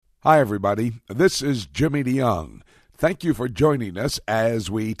Hi, everybody. This is Jimmy DeYoung. Thank you for joining us as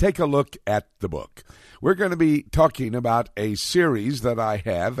we take a look at the book. We're going to be talking about a series that I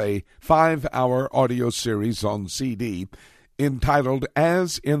have, a 5-hour audio series on CD entitled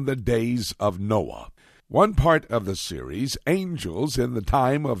As in the Days of Noah. One part of the series, Angels in the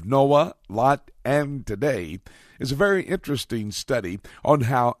Time of Noah, Lot, and Today, is a very interesting study on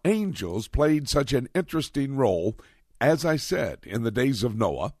how angels played such an interesting role, as I said, in the days of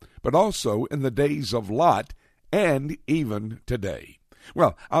Noah, but also in the days of Lot, and even today.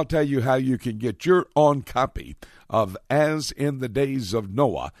 Well, I'll tell you how you can get your own copy of As in the Days of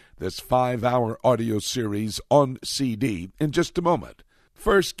Noah, this 5-hour audio series on CD, in just a moment.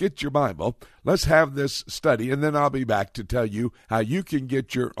 First, get your Bible. Let's have this study, and then I'll be back to tell you how you can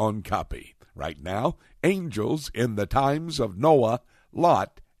get your own copy. Right now, Angels in the Times of Noah,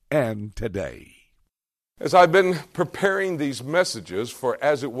 Lot, and Today. As I've been preparing these messages for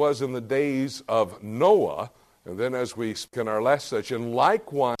As It Was in the Days of Noah, and then as we in our last session,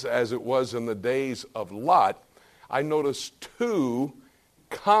 likewise as it was in the days of Lot, I noticed two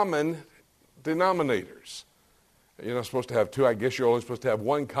common denominators. You're not supposed to have two. I guess you're only supposed to have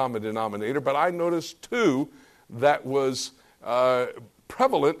one common denominator, but I noticed two that was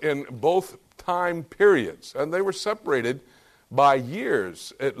prevalent in both time periods, and they were separated by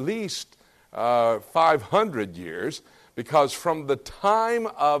years, at least 500 years, because from the time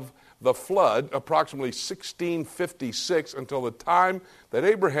of the flood, approximately 1656, until the time that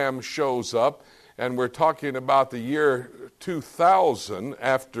Abraham shows up, and we're talking about the year 2000,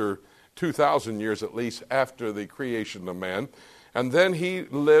 after 2,000 years at least after the creation of man, and then he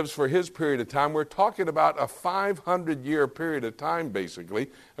lives for his period of time. We're talking about a 500-year period of time, basically,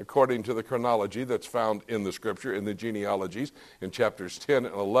 according to the chronology that's found in the Scripture, in the genealogies, in chapters 10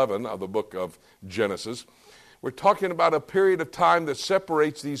 and 11 of the book of Genesis. We're talking about a period of time that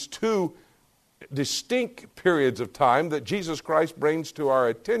separates these two distinct periods of time that Jesus Christ brings to our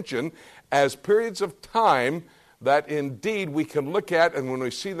attention as periods of time that indeed we can look at, and when we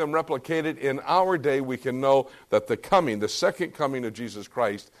see them replicated in our day, we can know that the second coming of Jesus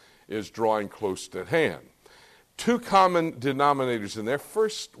Christ is drawing close at hand. Two common denominators in there.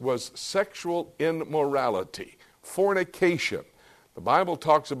 First was sexual immorality, fornication. The Bible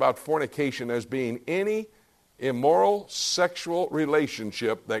talks about fornication as being any immoral sexual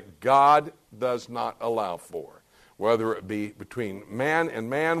relationship that God does not allow for, whether it be between man and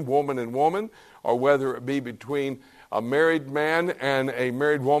man, woman and woman, or whether it be between a married man and a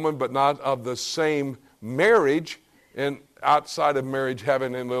married woman, but not of the same marriage, and outside of marriage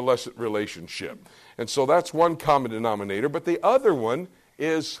having an illicit relationship. And so that's one common denominator. But the other one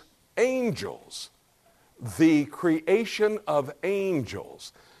is angels, the creation of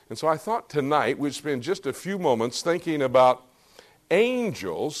angels. And so I thought tonight we'd spend just a few moments thinking about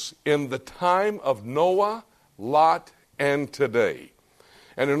angels in the time of Noah, Lot, and today.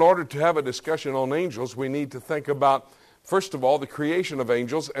 And in order to have a discussion on angels, we need to think about, first of all, the creation of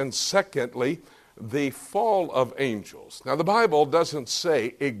angels, and secondly, the fall of angels. Now, the Bible doesn't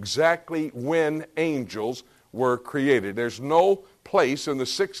say exactly when angels were created. There's no place in the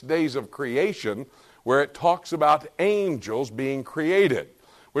 6 days of creation where it talks about angels being created.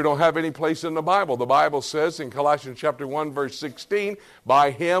 We don't have any place in the Bible. The Bible says in Colossians chapter 1, verse 16,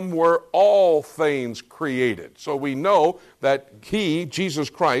 by him were all things created. So we know that he, Jesus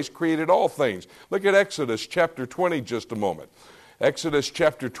Christ, created all things. Look at Exodus chapter 20 just a moment. Exodus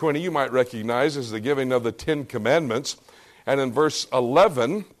chapter 20 you might recognize as the giving of the 10 Commandments. And in verse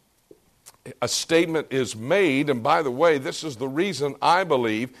 11, a statement is made, and by the way, this is the reason I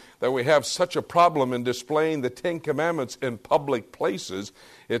believe that we have such a problem in displaying the 10 Commandments in public places.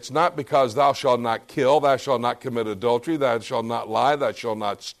 It's not because thou shalt not kill, thou shalt not commit adultery, thou shalt not lie, thou shalt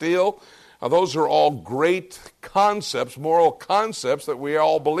not steal. Now, those are all great concepts, moral concepts that we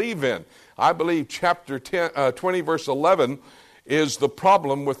all believe in. I believe chapter 20, verse 11 is the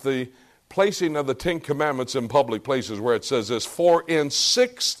problem with the placing of the 10 Commandments in public places, where it says this, for in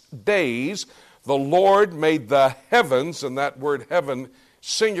 6 days the Lord made the heavens, and that word heaven,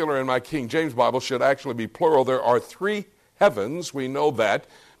 singular in my King James Bible, should actually be plural. There are 3 heavens. We know that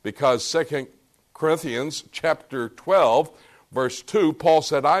because 2 Corinthians chapter 12, verse 2, Paul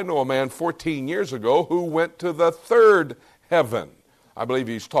said, I know a man 14 years ago who went to the 3rd heaven. I believe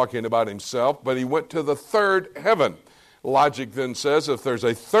he's talking about himself, but he went to the 3rd heaven. Logic then says if there's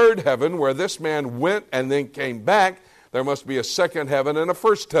a 3rd heaven where this man went and then came back, There must be a second heaven and a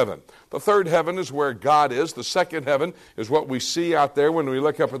first heaven. The third heaven is where God is. The second heaven is what we see out there when we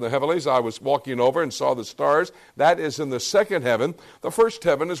look up in the heavenlies. I was walking over and saw the stars. That is in the second heaven. The first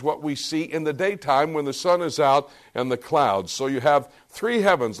heaven is what we see in the daytime when the sun is out and the clouds. So you have three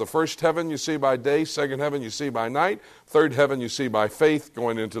heavens. The first heaven you see by day, second heaven you see by night, third heaven you see by faith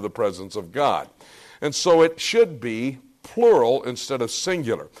going into the presence of God. And so it should be plural instead of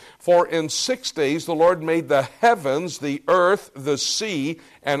singular. For in 6 days the Lord made the heavens, the earth, the sea,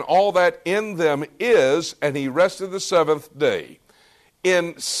 and all that in them is, and he rested the seventh day.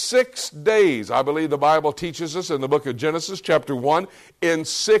 In 6 days, I believe the Bible teaches us in the book of Genesis, chapter 1, in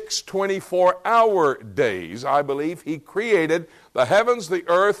 6 24-hour days, I believe he created the heavens, the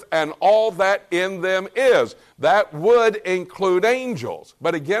earth, and all that in them is. That would include angels.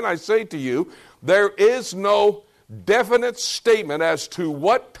 But again, I say to you, there is no definite statement as to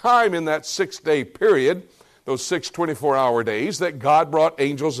what time in that 6-day period, those 6 24-hour days, that God brought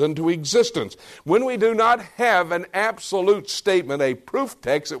angels into existence. When we do not have an absolute statement, a proof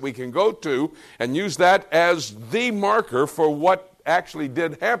text that we can go to and use that as the marker for what actually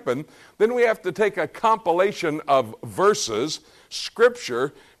did happen, then we have to take a compilation of verses,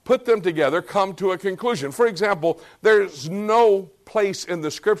 Scripture, put them together, come to a conclusion. For example, there's no place in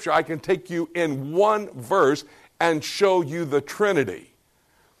the Scripture I can take you in one verse and show you the Trinity.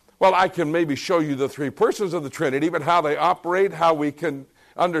 Well, I can maybe show you the three persons of the Trinity, but how they operate, how we can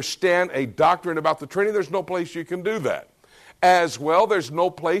understand a doctrine about the Trinity, there's no place you can do that. As well, there's no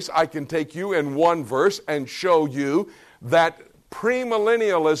place I can take you in one verse and show you that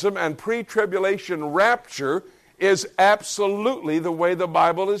premillennialism and pre-tribulation rapture is absolutely the way the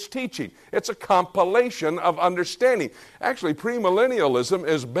Bible is teaching. It's a compilation of understanding. Actually, premillennialism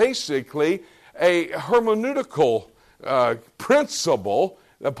is basically a hermeneutical principle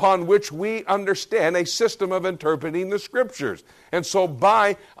upon which we understand a system of interpreting the Scriptures. And so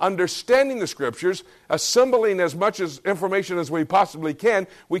by understanding the Scriptures, assembling as much as information as we possibly can,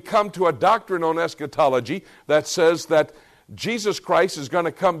 we come to a doctrine on eschatology that says that Jesus Christ is going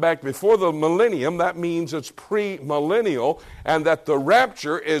to come back before the millennium. That means it's pre-millennial. And that the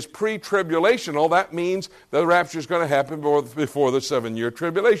rapture is pre-tribulational. That means the rapture is going to happen before the 7-year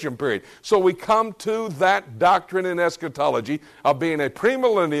tribulation period. So we come to that doctrine in eschatology of being a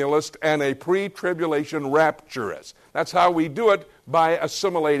premillennialist and a pre-tribulation rapturist. That's how we do it, by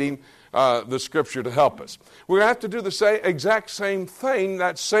assimilating the Scripture to help us. We have to do the exact same thing.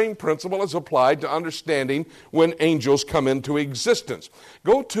 That same principle is applied to understanding when angels come into existence.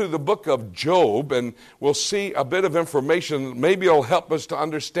 Go to the book of Job and we'll see a bit of information. Maybe it'll help us to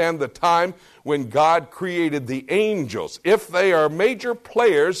understand the time when God created the angels. If they are major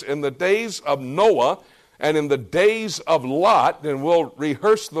players in the days of Noah and in the days of Lot, and we'll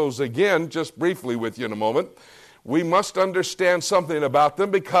rehearse those again just briefly with you in a moment, we must understand something about them,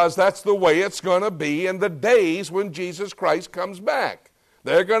 because that's the way it's going to be in the days when Jesus Christ comes back.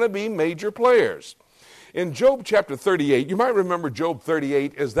 They're going to be major players. In Job chapter 38, you might remember Job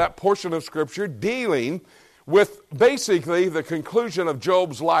 38 is that portion of Scripture dealing with basically the conclusion of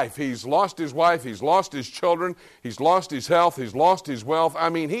Job's life. He's lost his wife, he's lost his children, he's lost his health, he's lost his wealth. I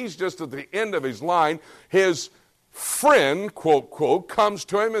mean, he's just at the end of his line. His friend, quote, quote, comes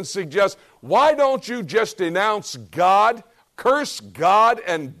to him and suggests, why don't you just denounce God, curse God,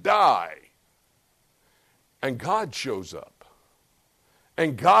 and die? And God shows up.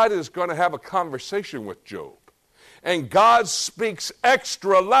 And God is going to have a conversation with Job. And God speaks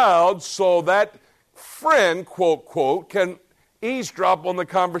extra loud so that friend, quote, quote, can eavesdrop on the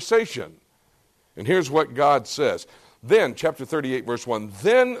conversation. And here's what God says. Then, chapter 38, verse 1,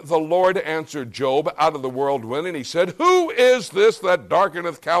 then the Lord answered Job out of the whirlwind, and he said, who is this that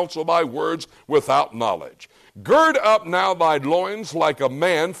darkeneth counsel by words without knowledge? Gird up now thy loins like a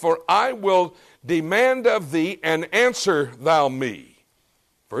man, for I will demand of thee, and answer thou me.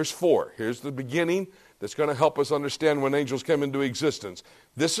 Verse 4, here's the beginning that's going to help us understand when angels come into existence.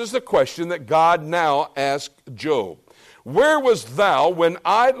 This is the question that God now asked Job. Where was thou when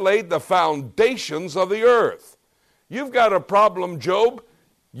I laid the foundations of the earth? You've got a problem, Job.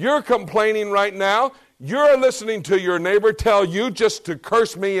 You're complaining right now. You're listening to your neighbor tell you just to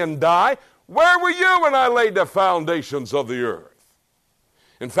curse me and die. Where were you when I laid the foundations of the earth?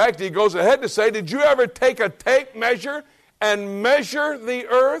 In fact, he goes ahead to say, did you ever take a tape measure and measure the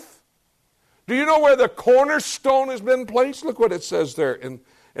earth? Do you know where the cornerstone has been placed? Look what it says there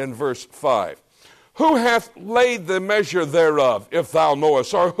in verse 5. Who hath laid the measure thereof, if thou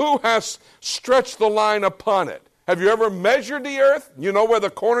knowest? Or who hath stretched the line upon it? Have you ever measured the earth? You know where the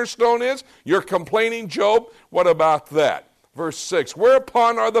cornerstone is? You're complaining, Job? What about that? Verse 6,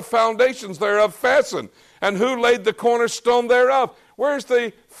 whereupon are the foundations thereof fastened? And who laid the cornerstone thereof? Where's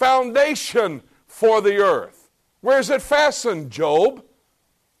the foundation for the earth? Where's it fastened, Job?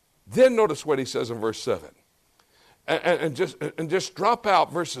 Then notice what he says in verse 7. And just drop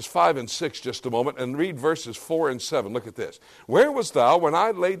out verses 5 and 6 just a moment and read verses 4 and 7. Look at this. Where was thou when I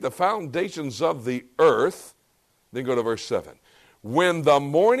laid the foundations of the earth? Then go to verse 7. When the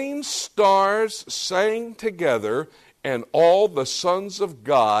morning stars sang together and all the sons of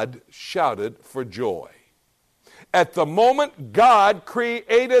God shouted for joy. At the moment God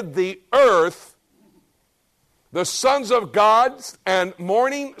created the earth, the sons of God and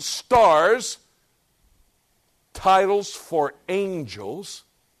morning stars, titles for angels,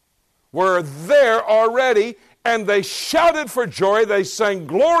 were there already, and they shouted for joy. They sang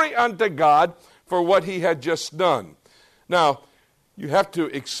glory unto God for what he had just done. Now, you have to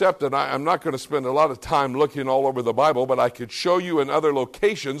accept, and I'm not going to spend a lot of time looking all over the Bible, but I could show you in other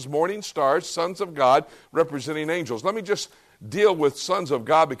locations, morning stars, sons of God, representing angels. Let me just deal with sons of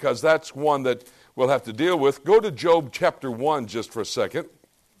God because that's one that we'll have to deal with. Go to Job chapter 1 just for a second,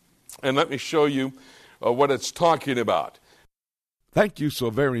 and let me show you what it's talking about. Thank you so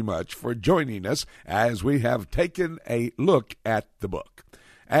very much for joining us as we have taken a look at the book.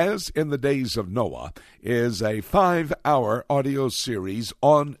 As in the Days of Noah is a 5-hour audio series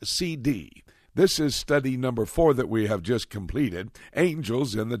on CD. This is study number 4 that we have just completed,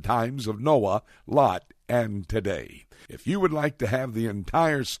 Angels in the Times of Noah, Lot, and Today. If you would like to have the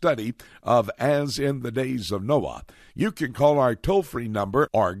entire study of As in the Days of Noah, you can call our toll-free number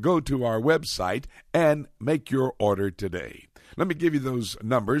or go to our website and make your order today. Let me give you those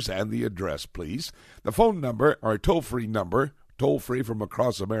numbers and the address, please. The phone number, our toll-free number, toll-free from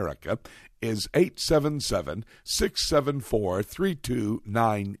across America, is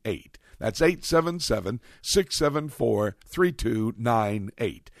 877-674-3298. That's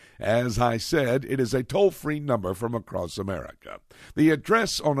 877-674-3298. As I said, it is a toll-free number from across America. The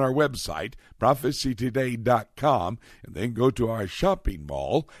address on our website, prophecytoday.com, and then go to our shopping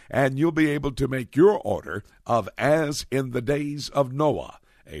mall, and you'll be able to make your order of As in the Days of Noah,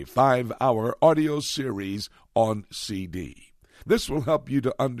 a 5-hour audio series on CD. This will help you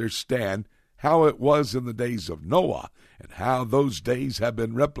to understand how it was in the days of Noah and how those days have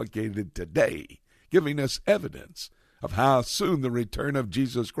been replicated today, giving us evidence of how soon the return of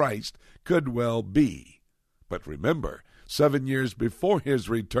Jesus Christ could well be. But remember, 7 years before his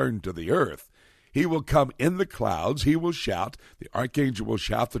return to the earth, he will come in the clouds, he will shout, the archangel will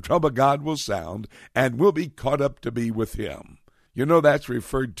shout, the trumpet of God will sound, and we'll be caught up to be with him. You know that's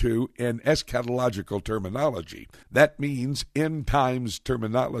referred to in eschatological terminology. That means end times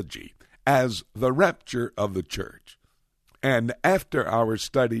terminology as the rapture of the church. And after our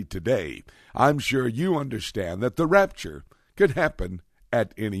study today, I'm sure you understand that the rapture could happen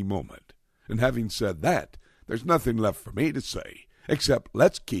at any moment. And having said that, there's nothing left for me to say except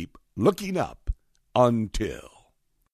let's keep looking up until